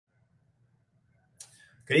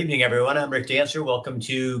Good evening, everyone. I'm Rick Dancer. Welcome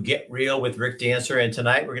to Get Real with Rick Dancer. And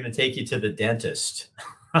tonight we're going to take you to the dentist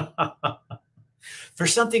for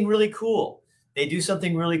something really cool. They do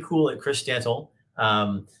something really cool at Chris Dental.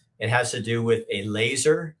 It has to do with a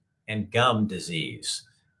laser and gum disease.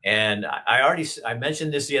 And I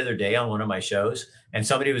mentioned this the other day on one of my shows, and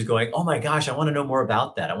somebody was going, "Oh my gosh, I want to know more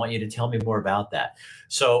about that. I want you to tell me more about that."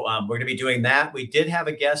 So we're going to be doing that. We did have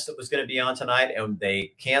a guest that was going to be on tonight, and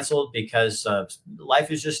they canceled because life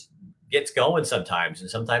is just gets going sometimes, and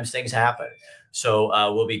sometimes things happen. So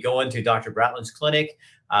we'll be going to Dr. Bratland's clinic.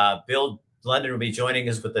 Bill London will be joining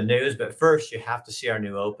us with the news, but first you have to see our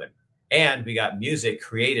new open. And we got music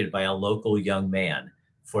created by a local young man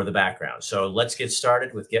for the background. So let's get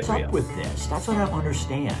started with Get Real. What's up with this? That's what I don't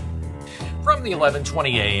understand. From the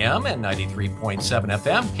 1120 AM and 93.7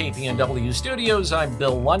 FM KPNW studios, I'm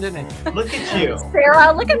Bill London. And look at you.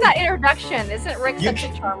 Sarah, look at that introduction. Isn't Rick such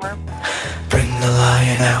a charmer? Bring the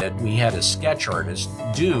lion out. We had a sketch artist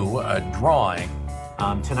do a drawing.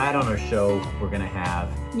 Tonight on our show, we're going to have...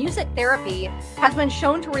 Music therapy has been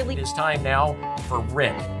shown to relieve... It is time now for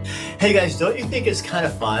Rick. Hey guys, don't you think it's kind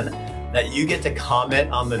of fun that you get to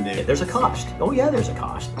comment on the news? There's a cost. Oh yeah, there's a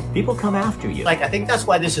cost. People come after you. I think that's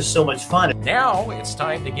why this is so much fun. Now it's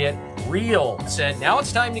time to get real. Now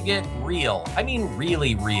it's time to get real. I mean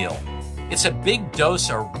really real. It's a big dose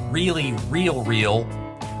of really real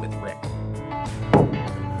with Rick.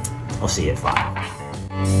 I'll see you at 5.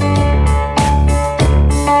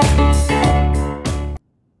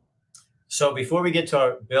 So before we get to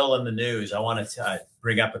our Bill and the news, I want to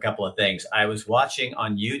bring up a couple of things. I was watching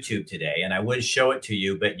on YouTube today, and I would show it to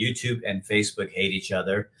you, but YouTube and Facebook hate each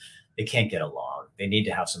other. They can't get along. They need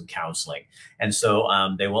to have some counseling. And so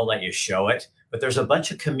they won't let you show it. But there's a bunch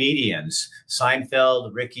of comedians,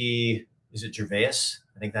 Seinfeld, Ricky, is it Gervais?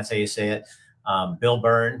 I think that's how you say it. Bill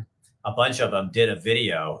Byrne, a bunch of them did a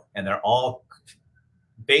video, and they're all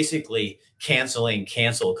basically canceling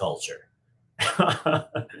cancel culture.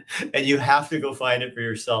 And you have to go find it for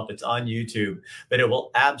yourself. It's on YouTube, but it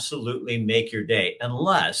will absolutely make your day,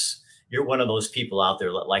 unless you're one of those people out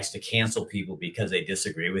there that likes to cancel people because they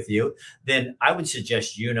disagree with you. Then I would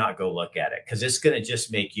suggest you not go look at it, because it's going to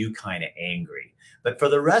just make you kind of angry. But for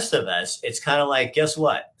the rest of us, it's kind of like, guess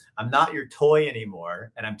what? I'm not your toy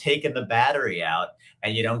anymore, and I'm taking the battery out,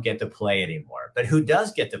 and you don't get to play anymore. But who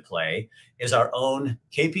does get to play is our own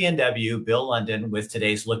KPNW, Bill London, with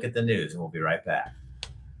today's Look at the News, and we'll be right back.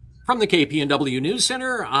 From the KPNW News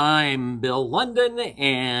Center, I'm Bill London,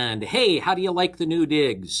 and hey, how do you like the new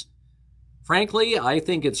digs? Frankly, I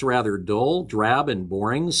think it's rather dull, drab, and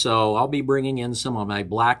boring, so I'll be bringing in some of my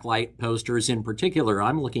blacklight posters. In particular,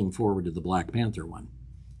 I'm looking forward to the Black Panther one.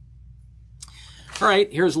 All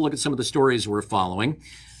right, here's a look at some of the stories we're following.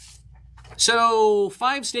 So,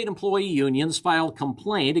 5 state employee unions filed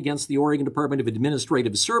complaint against the Oregon Department of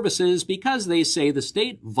Administrative Services because they say the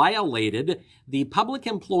state violated the Public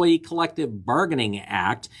Employee Collective Bargaining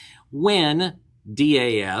Act when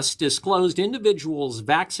DAS disclosed individuals'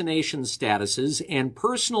 vaccination statuses and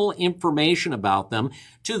personal information about them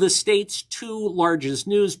to the state's 2 largest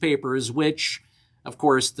newspapers, which, of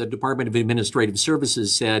course, the Department of Administrative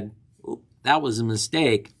Services said, that was a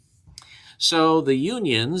mistake. So the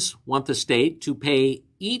unions want the state to pay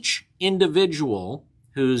each individual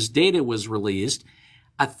whose data was released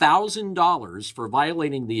 $1,000 for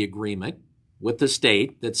violating the agreement with the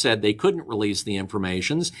state that said they couldn't release the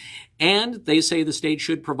informations. And they say the state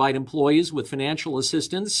should provide employees with financial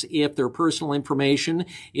assistance if their personal information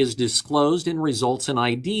is disclosed and results in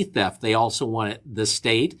ID theft. They also want the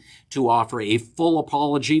state to offer a full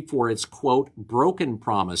apology for its, quote, broken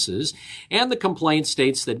promises. And the complaint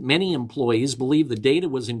states that many employees believe the data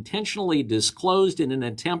was intentionally disclosed in an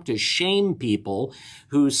attempt to shame people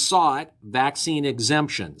who sought vaccine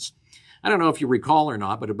exemptions. I don't know if you recall or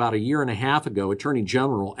not, but about 1.5 years ago, Attorney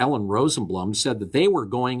General Ellen Rosenblum said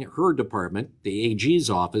that her department, the AG's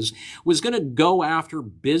office, was going to go after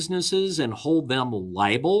businesses and hold them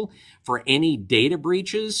liable for any data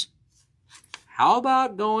breaches. How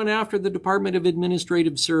about going after the Department of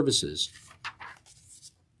Administrative Services?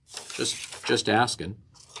 Just asking.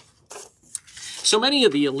 So many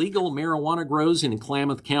of the illegal marijuana grows in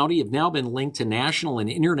Klamath County have now been linked to national and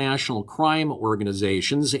international crime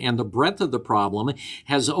organizations, and the breadth of the problem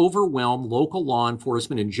has overwhelmed local law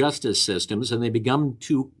enforcement and justice systems, and they begun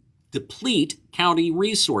to deplete county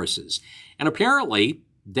resources. And apparently,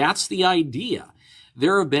 that's the idea.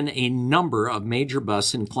 There have been a number of major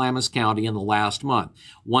busts in Klamath County in the last month.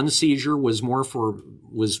 One seizure was for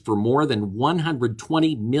more than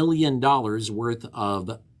 $120 million worth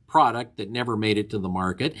of product that never made it to the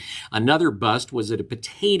market. Another bust was at a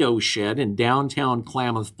potato shed in downtown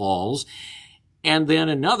Klamath Falls. And then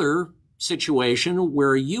another situation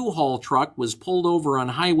where a U-Haul truck was pulled over on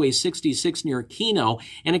Highway 66 near Keno,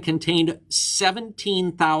 and it contained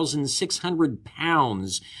 17,600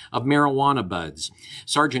 pounds of marijuana buds.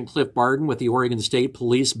 Sergeant Cliff Barden with the Oregon State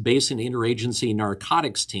Police Basin Interagency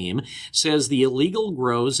Narcotics Team says the illegal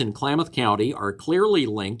grows in Klamath County are clearly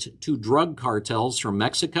linked to drug cartels from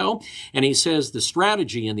Mexico, and he says the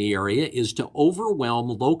strategy in the area is to overwhelm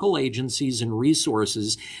local agencies and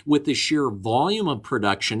resources with the sheer volume of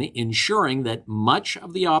production, ensuring that much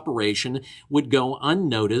of the operation would go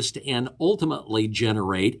unnoticed and ultimately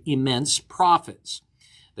generate immense profits.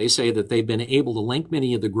 They say that they've been able to link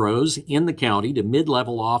many of the grows in the county to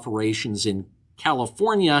mid-level operations in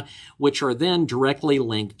California, which are then directly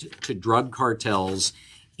linked to drug cartels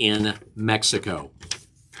in Mexico.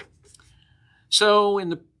 So in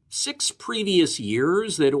the 6 previous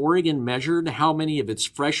years that Oregon measured how many of its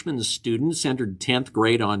freshman students entered 10th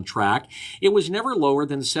grade on track, it was never lower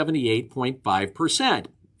than 78.5%.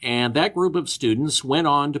 And that group of students went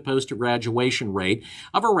on to post a graduation rate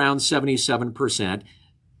of around 77%,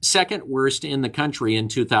 second worst in the country in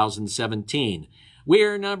 2017.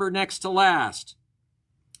 We're number next to last.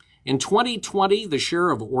 In 2020, the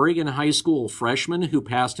share of Oregon high school freshmen who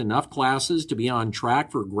passed enough classes to be on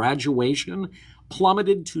track for graduation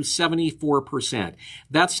plummeted to 74%.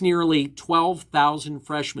 That's nearly 12,000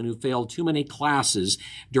 freshmen who failed too many classes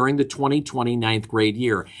during the 2020 ninth grade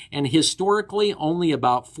year. And historically, only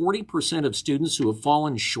about 40% of students who have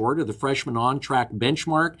fallen short of the freshman on-track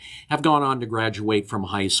benchmark have gone on to graduate from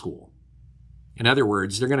high school. In other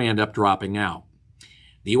words, they're going to end up dropping out.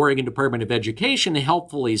 The Oregon Department of Education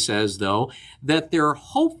helpfully says, though, that they're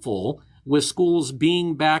hopeful with schools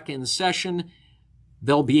being back in session,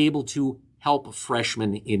 they'll be able to help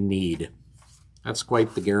freshmen in need. That's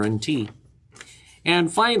quite the guarantee.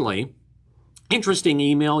 And finally, interesting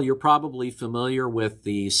email. You're probably familiar with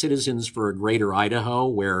the Citizens for a Greater Idaho,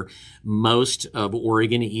 where most of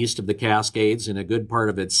Oregon east of the Cascades and a good part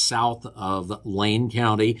of it south of Lane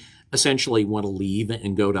County essentially want to leave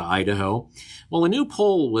and go to Idaho. Well, a new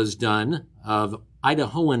poll was done of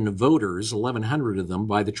Idahoan voters, 1,100 of them,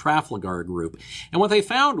 by the Trafalgar Group. And what they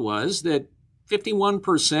found was that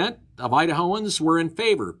 51% of Idahoans were in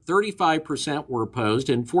favor, 35% were opposed,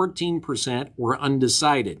 and 14% were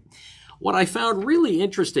undecided. What I found really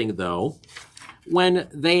interesting, though, when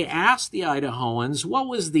they asked the Idahoans what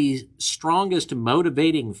was the strongest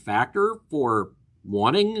motivating factor for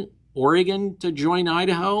wanting Oregon to join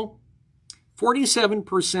Idaho,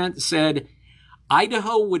 47% said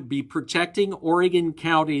Idaho would be protecting Oregon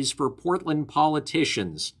counties for Portland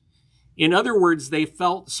politicians. In other words, they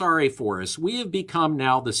felt sorry for us. We have become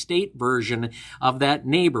now the state version of that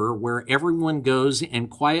neighbor where everyone goes and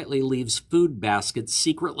quietly leaves food baskets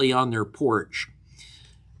secretly on their porch.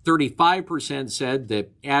 35% said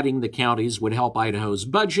that adding the counties would help Idaho's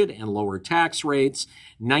budget and lower tax rates.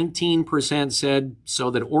 19% said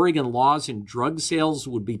so that Oregon laws and drug sales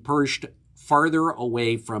would be pushed farther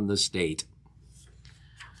away from the state.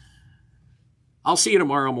 I'll see you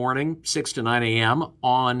tomorrow morning, 6 to 9 a.m.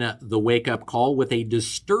 on the Wake Up Call with a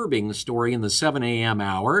disturbing story in the 7 a.m.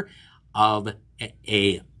 hour of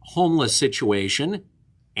a homeless situation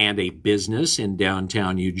and a business in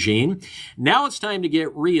downtown Eugene. Now it's time to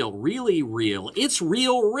get real, really real. It's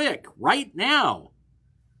Real Rick right now.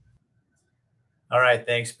 All right.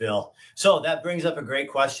 Thanks, Bill. So that brings up a great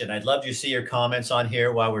question. I'd love to see your comments on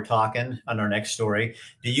here while we're talking on our next story.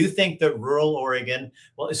 Do you think that rural Oregon,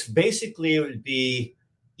 well, it's basically, it would be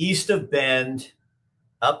east of Bend,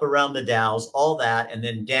 up around the Dalles, all that, and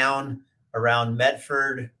then down around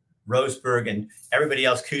Medford, Roseburg, and everybody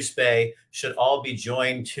else, Coos Bay, should all be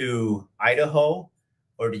joined to Idaho?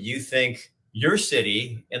 Or do you think your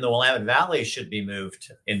city in the Willamette Valley should be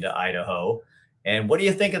moved into Idaho? And what do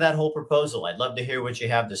you think of that whole proposal? I'd love to hear what you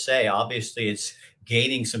have to say. Obviously, it's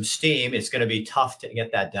gaining some steam. It's going to be tough to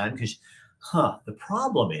get that done because, the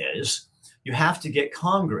problem is you have to get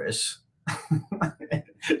Congress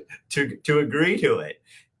to agree to it.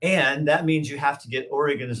 And that means you have to get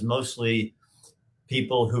Oregon's mostly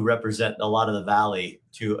people who represent a lot of the Valley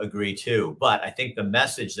to agree too. But I think the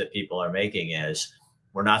message that people are making is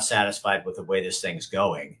we're not satisfied with the way this thing's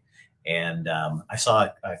going. And I saw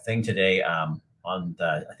a thing today on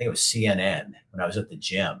the, I think it was CNN when I was at the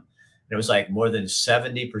gym. And it was like more than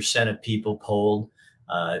 70% of people polled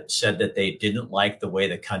said that they didn't like the way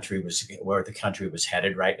the country was, where the country was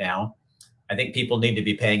headed right now. I think people need to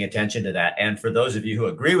be paying attention to that. And for those of you who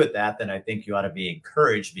agree with that, then I think you ought to be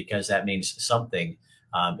encouraged because that means something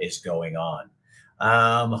is going on.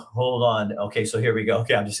 Hold on. Okay, so here we go.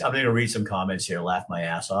 Okay, I'm going to read some comments here. Laugh my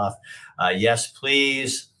ass off. Yes,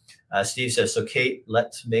 please. Steve says, so Kate,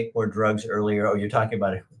 let's make more drugs earlier. Oh, you're talking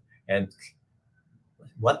about it. And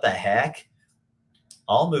what the heck?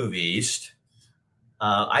 I'll move east.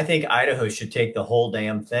 I think Idaho should take the whole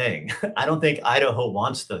damn thing. I don't think Idaho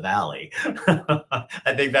wants the valley.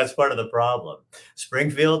 I think that's part of the problem.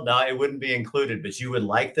 Springfield, no, it wouldn't be included, but you would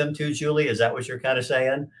like them to, Julie? Is that what you're kind of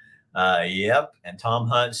saying? Yep. And Tom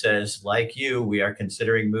Hunt says, like you, we are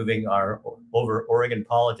considering moving over Oregon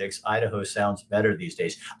politics. Idaho sounds better these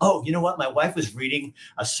days. Oh, you know what? My wife was reading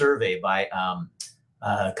a survey by,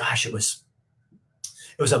 gosh, it was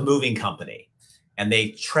a moving company, and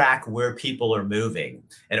they track where people are moving.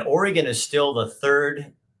 And Oregon is still the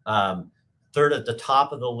third at the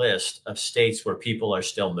top of the list of states where people are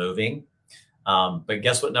still moving. But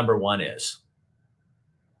guess what number one is?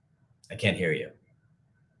 I can't hear you.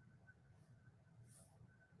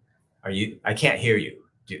 I can't hear you.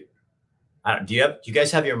 Do you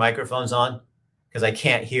guys have your microphones on? Because I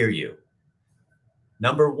can't hear you.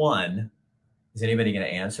 Number one, is anybody going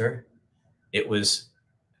to answer? It was,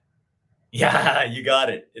 yeah, you got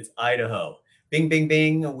it. It's Idaho. Bing, bing,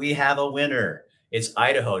 bing. We have a winner. It's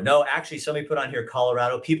Idaho. No, actually, somebody put on here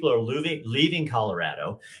Colorado. People are leaving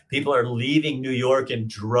Colorado. People are leaving New York in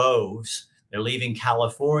droves. They're leaving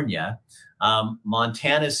California.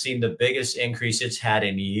 Montana's seen the biggest increase it's had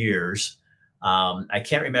in years. I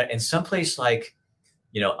can't remember. In some place like,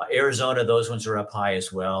 Arizona, those ones are up high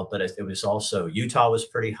as well. But it was also, Utah was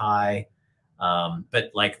pretty high.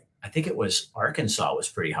 But like, I think it was Arkansas was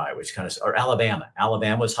pretty high, or Alabama.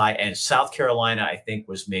 Alabama was high. And South Carolina, I think,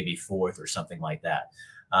 was maybe fourth or something like that.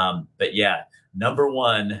 But yeah, number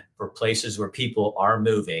one for places where people are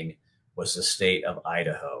moving was the state of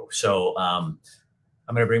Idaho. So I'm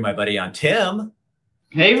going to bring my buddy on, Tim.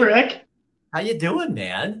 Hey, Rick. How you doing,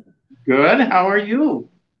 man? Good. How are you?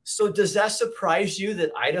 So does that surprise you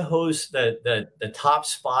that Idaho's the top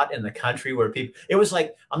spot in the country where people, it was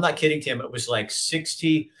like, I'm not kidding, Tim, it was like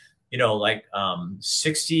 60,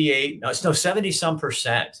 68, no, 70 some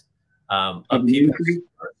percent of people,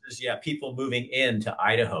 people moving into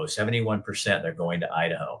Idaho, 71% they're going to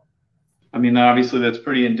Idaho. I mean, obviously that's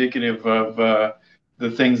pretty indicative of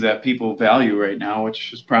the things that people value right now,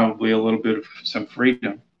 which is probably a little bit of some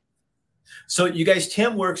freedom. So you guys,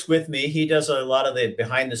 Tim works with me. He does a lot of the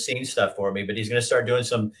behind the scenes stuff for me, but he's going to start doing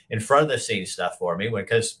some in front of the scenes stuff for me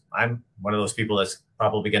because I'm one of those people that's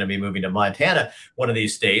probably going to be moving to Montana one of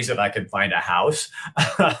these days if I can find a house.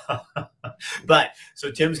 But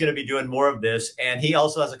so Tim's going to be doing more of this. And he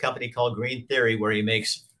also has a company called Green Theory where he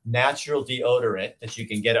makes natural deodorant that you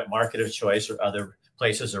can get at Market of Choice or other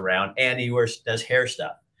places around. And he does hair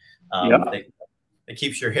stuff. That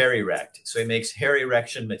keeps your hair erect. So he makes hair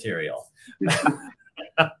erection material.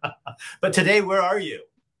 But today, where are you?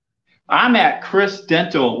 I'm at Chris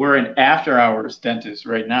Dental. We're an after hours dentist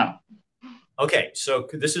right now. Okay, so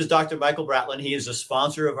this is Dr. Michael Bratlin. He is a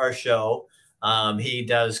sponsor of our show. He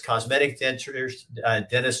does cosmetic dentistry.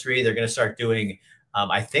 They're going to start doing,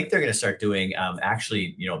 I think they're going to start doing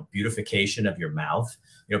actually, beautification of your mouth.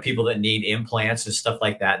 People that need implants and stuff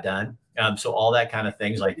like that done. So all that kind of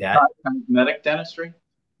things like that. Cosmetic dentistry?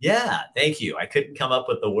 Yeah, thank you. I couldn't come up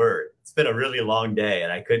with the word. It's been a really long day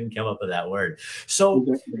and I couldn't come up with that word. So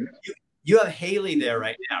you have Haley there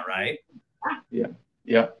right now, right? Yeah.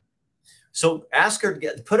 Yeah. So ask her,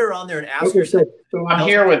 put her on there and ask her. So I'm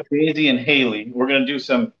here with Daisy and Haley. We're going to do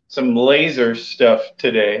some laser stuff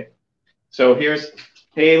today. So here's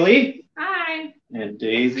Haley. Hi. And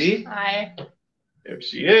Daisy. Hi. There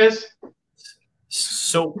she is.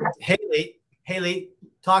 So Haley,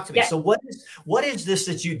 talk to me. Yeah. So what is this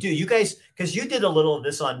that you do? You guys, because you did a little of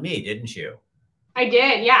this on me, didn't you? I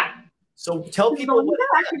did, yeah. So tell people what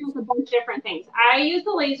actually does a bunch of different things. I use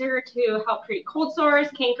the laser to help treat cold sores,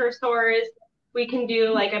 canker sores. We can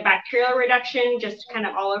do like a bacterial reduction, just kind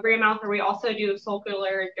of all over your mouth, or we also do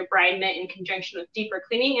follicular debridement in conjunction with deeper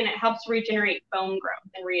cleaning, and it helps regenerate bone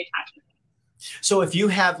growth and reattachment. So if you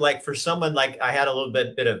have, like, for someone like I had a little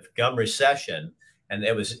bit of gum recession, and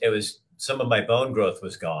it was some of my bone growth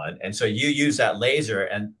was gone, and so you use that laser,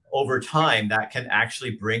 and over time that can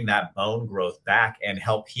actually bring that bone growth back and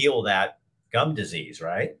help heal that gum disease,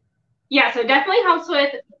 right? Yeah, so it definitely helps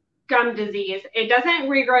with gum disease. It doesn't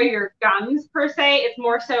regrow your gums per se. It's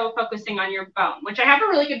more so focusing on your bone, which I have a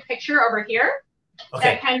really good picture over here. Okay.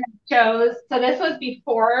 That kind of shows. So this was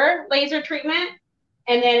before laser treatment,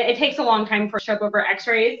 and then it takes a long time for it to show up over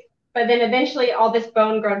x-rays, but then eventually all this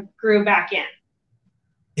bone grew back in.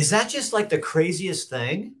 Is that just like the craziest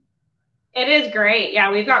thing? It is great. Yeah,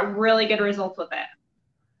 we've got really good results with it.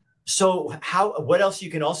 So what else?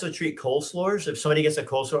 You can also treat cold sores if somebody gets a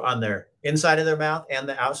cold sore on their inside of their mouth and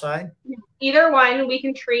the outside. Either one, we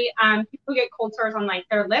can treat. People who get cold sores on like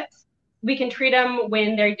their lips, we can treat them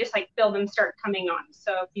when they're just like feel them start coming on.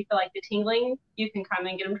 So if you feel like the tingling, you can come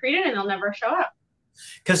and get them treated, and they'll never show up.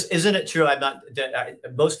 Because isn't it true?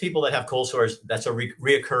 Most people that have cold sores, that's a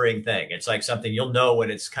reoccurring thing. It's like something you'll know when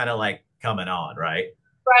it's kind of like coming on, right?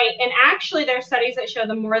 Right. And actually, there are studies that show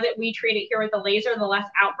the more that we treat it here with the laser, the less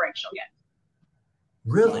outbreaks you'll get.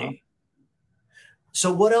 Really?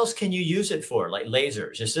 So what else can you use it for? Like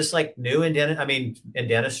lasers? Is this like new in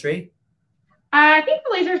dentistry? I think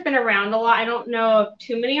the laser's been around a lot. I don't know of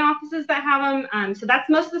too many offices that have them. So that's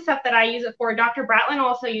most of the stuff that I use it for. Dr. Bratlin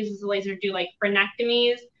also uses the laser to do like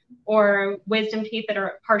frenectomies or wisdom teeth that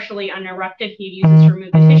are partially unerupted. He uses to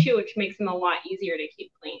remove the tissue, which makes them a lot easier to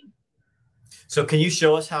keep clean. So can you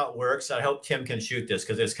show us how it works? I hope Tim can shoot this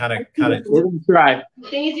because it's kind of. We're gonna try.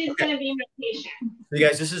 Daisy's going to be my patient. So you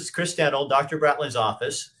guys, this is Chris Dental, Dr. Bratlin's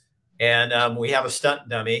office, and we have a stunt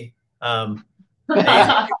dummy. Yeah,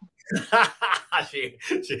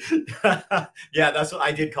 that's what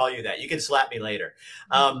I did call you that. You can slap me later.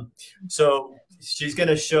 So she's going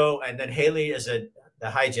to show, and then Haley is the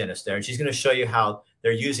hygienist there, and she's going to show you how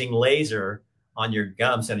they're using laser on your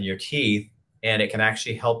gums and your teeth, and it can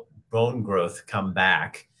actually help bone growth come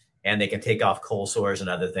back, and they can take off cold sores and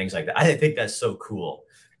other things like that. I think that's so cool.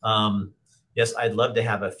 Yes, I'd love to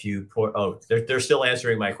have a few. They're still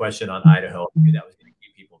answering my question on Idaho. I knew that was going to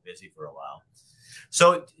keep people busy for a while.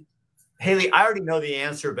 So, Haley, I already know the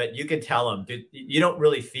answer, but you can tell them. You don't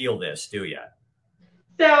really feel this, do you?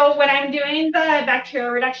 So when I'm doing the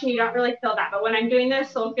bacterial reduction, you don't really feel that. But when I'm doing the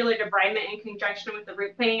sulfular debridement in conjunction with the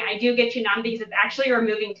root planing, I do get you numb because it's actually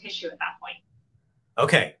removing tissue at that point.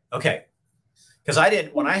 Okay. Because I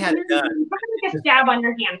didn't, when I had it done. You have like a stab on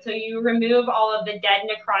your hand. So you remove all of the dead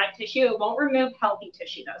necrotic tissue. It won't remove healthy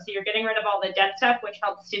tissue, though. So you're getting rid of all the dead stuff, which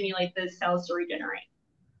helps stimulate the cells to regenerate.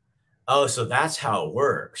 Oh, so that's how it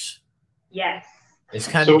works. Yes. It's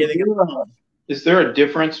kind of getting. Is there a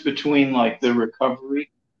difference between like the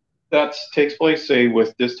recovery that takes place, say,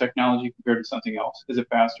 with this technology compared to something else? Is it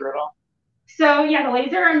faster at all? So yeah, the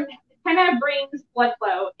laser kind of brings blood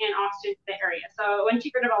flow and oxygen to the area. So once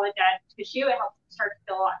you get rid of all the dead tissue, it helps start to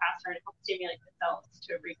feel a lot faster and it helps stimulate the cells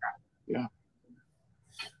to regrow. Yeah.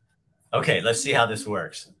 Okay, let's see how this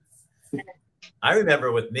works. I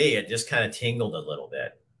remember with me, it just kind of tingled a little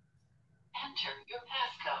bit. Enter your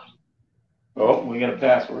passcode. Oh, we got a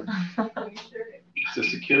password. It's a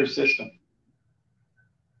secure system.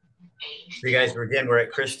 So you guys, we're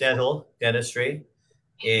at Chris Dental Dentistry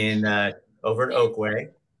in over in Oakway,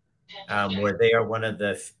 where they are one of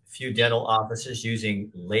the few dental offices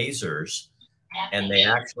using lasers, and they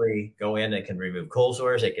actually go in and can remove cold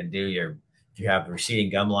sores. They can do if you have receding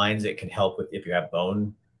gum lines, it can help with if you have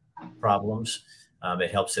bone problems.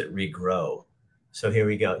 It helps it regrow. So here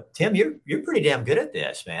we go. Tim, you're pretty damn good at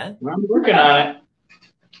this, man. I'm working on it.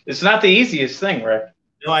 It's not the easiest thing, Rick.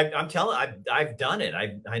 No, I'm telling. I've done it.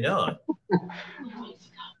 I know.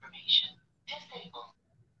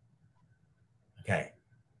 Okay.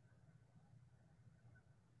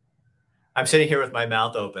 I'm sitting here with my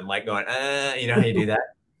mouth open, like going, you know how you do that?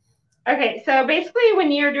 Okay, so basically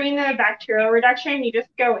when you're doing the bacterial reduction, you just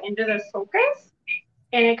go into the sulcus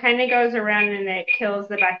and it kind of goes around and it kills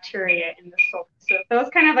the bacteria in the sulcus. So it feels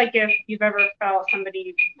kind of like if you've ever felt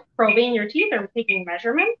somebody probing your teeth or taking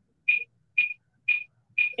measurements.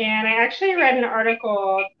 And I actually read an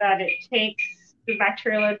article that it takes the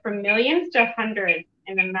bacterial load from millions to hundreds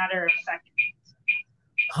in a matter of seconds.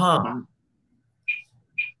 Huh.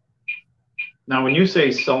 Now, when you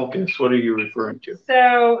say sulcus, what are you referring to?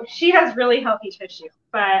 So she has really healthy tissue,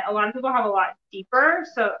 but a lot of people have a lot deeper.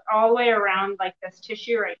 So all the way around like this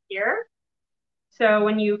tissue right here. So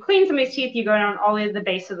when you clean somebody's teeth, you go down all the way to the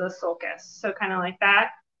base of the sulcus. So kind of like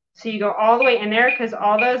that. So you go all the way in there because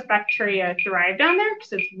all those bacteria thrive down there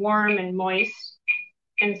because it's warm and moist.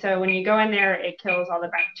 And so when you go in there, it kills all the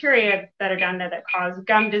bacteria that are down there that cause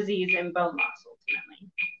gum disease and bone loss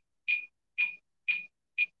ultimately.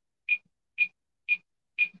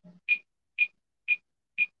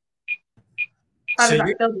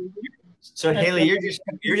 So Haley,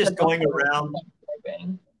 you're just going around.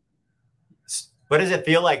 What does it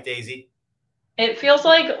feel like, Daisy? It feels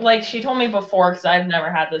like she told me before, because I've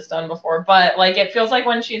never had this done before, but like it feels like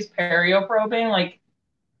when she's perioprobing, like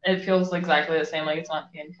it feels exactly the same, like it's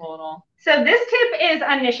not painful at all. So this tip is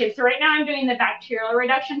uninitiated. So right now I'm doing the bacterial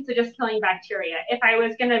reduction, so just killing bacteria. If I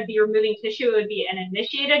was going to be removing tissue, it would be an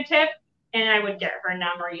initiated tip, and I would get her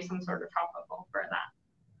numb or use some sort of topical for that.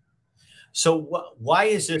 So why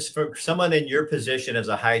is this for someone in your position as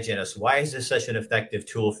a hygienist? Why is this such an effective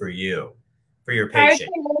tool for you, for your patient?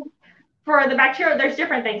 For the bacterial, there's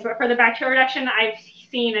different things, but for the bacterial reduction, I've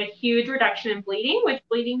seen a huge reduction in bleeding, which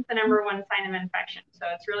bleeding is the number one sign of infection. So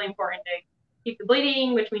it's really important to keep the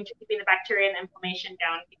bleeding, which means keeping the bacteria and the inflammation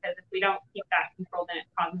down, because if we don't keep that controlled, then it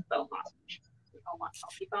causes bone loss, which we don't want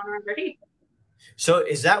healthy bone around our teeth. So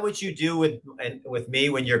is that what you do with me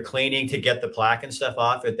when you're cleaning to get the plaque and stuff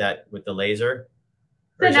off with the laser?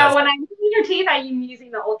 So no, when I'm cleaning your teeth, I'm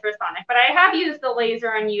using the ultrasonic, but I have used the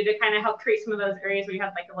laser on you to kind of help create some of those areas where you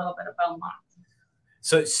have like a little bit of bone loss.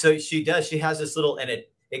 So she has this little, and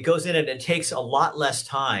it goes in and it takes a lot less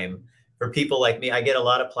time for people like me. I get a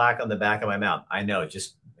lot of plaque on the back of my mouth. I know,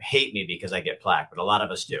 just hate me because I get plaque, but a lot of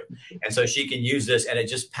us do. And so she can use this and it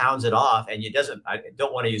just pounds it off. And I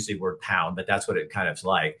don't want to use the word pound, but that's what it kind of is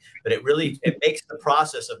like. But it makes the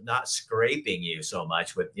process of not scraping you so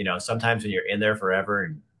much with, sometimes when you're in there forever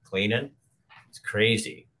and cleaning, it's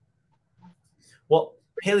crazy. Well,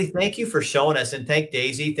 Haley, thank you for showing us, and thank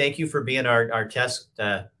Daisy. Thank you for being our test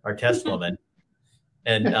woman.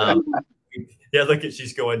 And yeah, look at,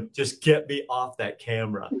 she's going, just get me off that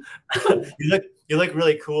camera. You look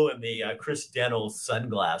really cool in the Chris Dental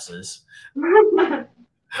sunglasses.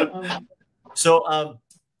 So,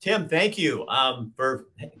 Tim, thank you for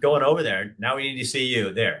going over there. Now we need to see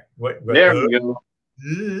you there. There we go.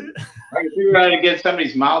 I can figure out how to get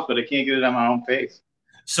somebody's mouth, but I can't get it on my own face.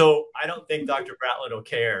 So I don't think Dr. Bratlett will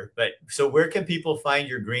care. But so where can people find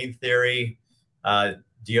your Green Theory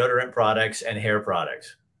deodorant products and hair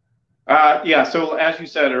products? Yeah, so as you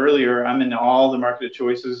said earlier, I'm in all the marketed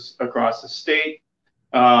choices across the state,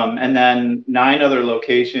 and then 9 other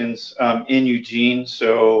locations in Eugene.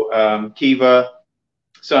 So Kiva,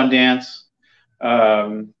 Sundance,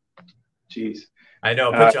 geez. I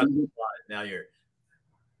know, put you on the spot. Now you're.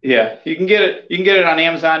 Yeah, you can get it. You can get it on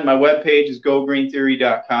Amazon. My webpage is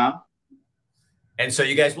gogreentheory.com. And so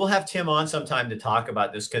you guys, we'll have Tim on sometime to talk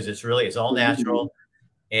about this, because it's all natural.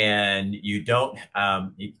 And you don't,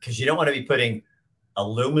 because you don't want to be putting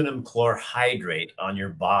aluminum chlorhydrate on your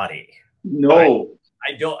body. No.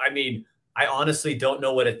 I honestly don't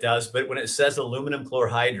know what it does, but when it says aluminum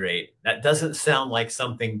chlorhydrate, that doesn't sound like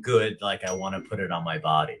something good, like I want to put it on my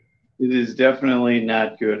body. It is definitely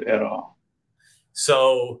not good at all.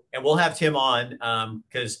 So, and we'll have Tim on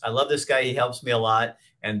because I love this guy. He helps me a lot.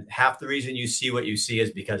 And half the reason you see what you see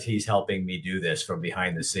is because he's helping me do this from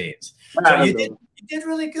behind the scenes. So you did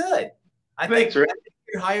really good. I think you're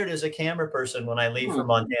hired as a camera person when I leave for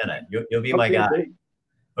Montana. You'll be my guy.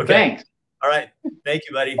 Okay. Thanks. All right. Thank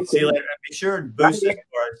you, buddy. See you later. Be sure and boost this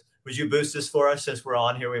for us. Would you boost this for us? Since we're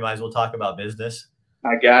on here, we might as well talk about business.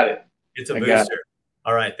 I got it. It's a booster.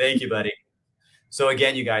 All right. Thank you, buddy. So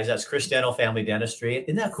again, you guys, that's Chris Dental Family Dentistry.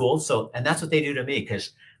 Isn't that cool? So, and that's what they do to me,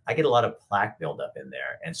 because I get a lot of plaque buildup in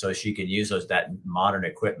there. And so she can use that modern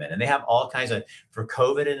equipment. And they have all kinds of, for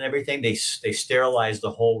COVID and everything, they sterilize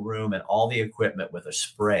the whole room and all the equipment with a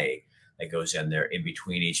spray that goes in there in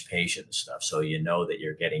between each patient and stuff. So you know that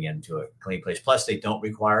you're getting into a clean place. Plus, they don't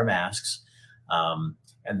require masks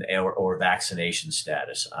or vaccination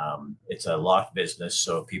status. It's a locked business,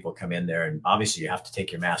 so people come in there, and obviously you have to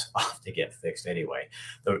take your mask off to get fixed anyway.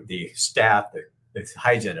 The staff, the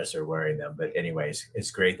hygienists are wearing them, but anyways,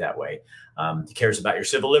 it's great that way. He cares about your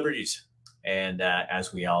civil liberties, and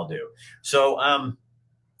as we all do. So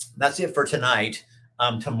that's it for tonight.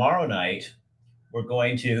 Tomorrow night, we're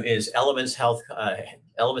going to Elements of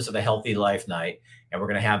a Healthy Life night. And we're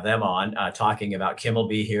going to have them on talking about. Kim will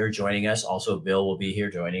be here joining us. Also, Bill will be here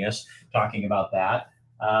joining us talking about that.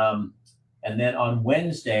 And then on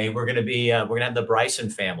Wednesday, we're going to have the Bryson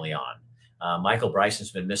family on. Michael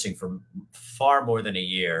Bryson's been missing for far more than a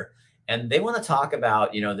year. And they want to talk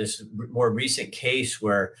about, this more recent case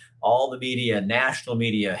where all the media, national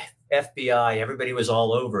media, FBI, everybody was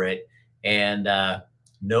all over it. And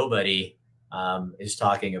nobody is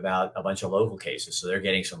talking about a bunch of local cases. So they're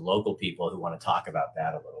getting some local people who want to talk about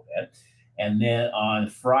that a little bit. And then on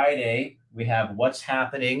Friday, we have what's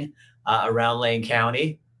happening around Lane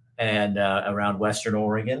County and around Western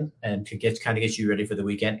Oregon, and to get you ready for the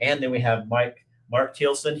weekend. And then we have Mark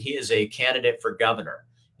Thielsen. He is a candidate for governor.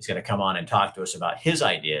 He's going to come on and talk to us about his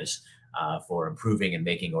ideas for improving and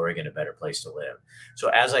making Oregon a better place to live. So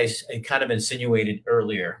as I kind of insinuated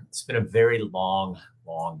earlier, it's been a very long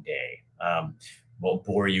day. Won't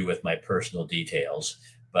bore you with my personal details,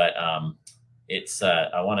 but I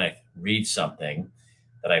want to read something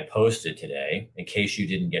that I posted today in case you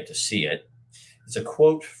didn't get to see it. It's a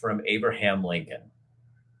quote from Abraham Lincoln,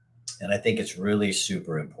 and I think it's really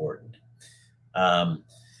super important.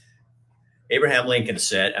 Abraham Lincoln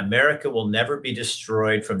said, America will never be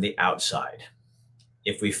destroyed from the outside.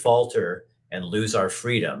 If we falter and lose our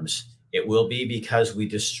freedoms, it will be because we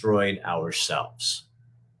destroyed ourselves.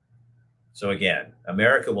 So again,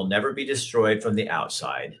 America will never be destroyed from the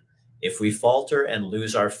outside. If we falter and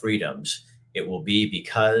lose our freedoms, it will be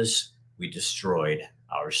because we destroyed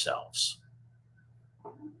ourselves.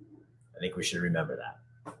 I think we should remember that.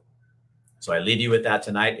 So I leave you with that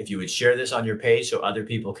tonight. If you would share this on your page so other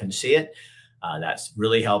people can see it, that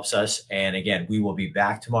really helps us. And again, we will be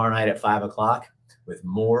back tomorrow night at 5 o'clock with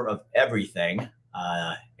more of everything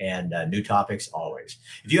and new topics always.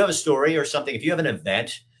 If you have a story or something, if you have an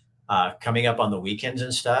event coming up on the weekends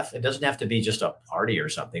and stuff, it doesn't have to be just a party or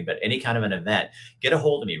something, but any kind of an event, get a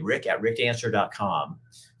hold of me, rick@rickdancer.com.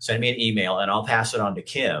 Send me an email and I'll pass it on to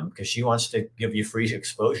Kim because she wants to give you free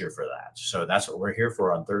exposure for that. So that's what we're here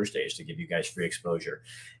for on Thursdays, to give you guys free exposure.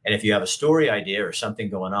 And if you have a story idea or something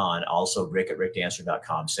going on, also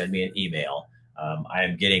rick@rickdancer.com. Send me an email. I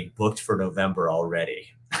am getting booked for November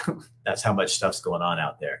already. That's how much stuff's going on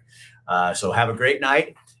out there. So have a great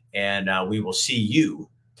night, and we will see you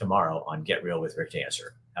tomorrow on Get Real with Rick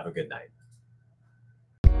Dancer. Have a good night.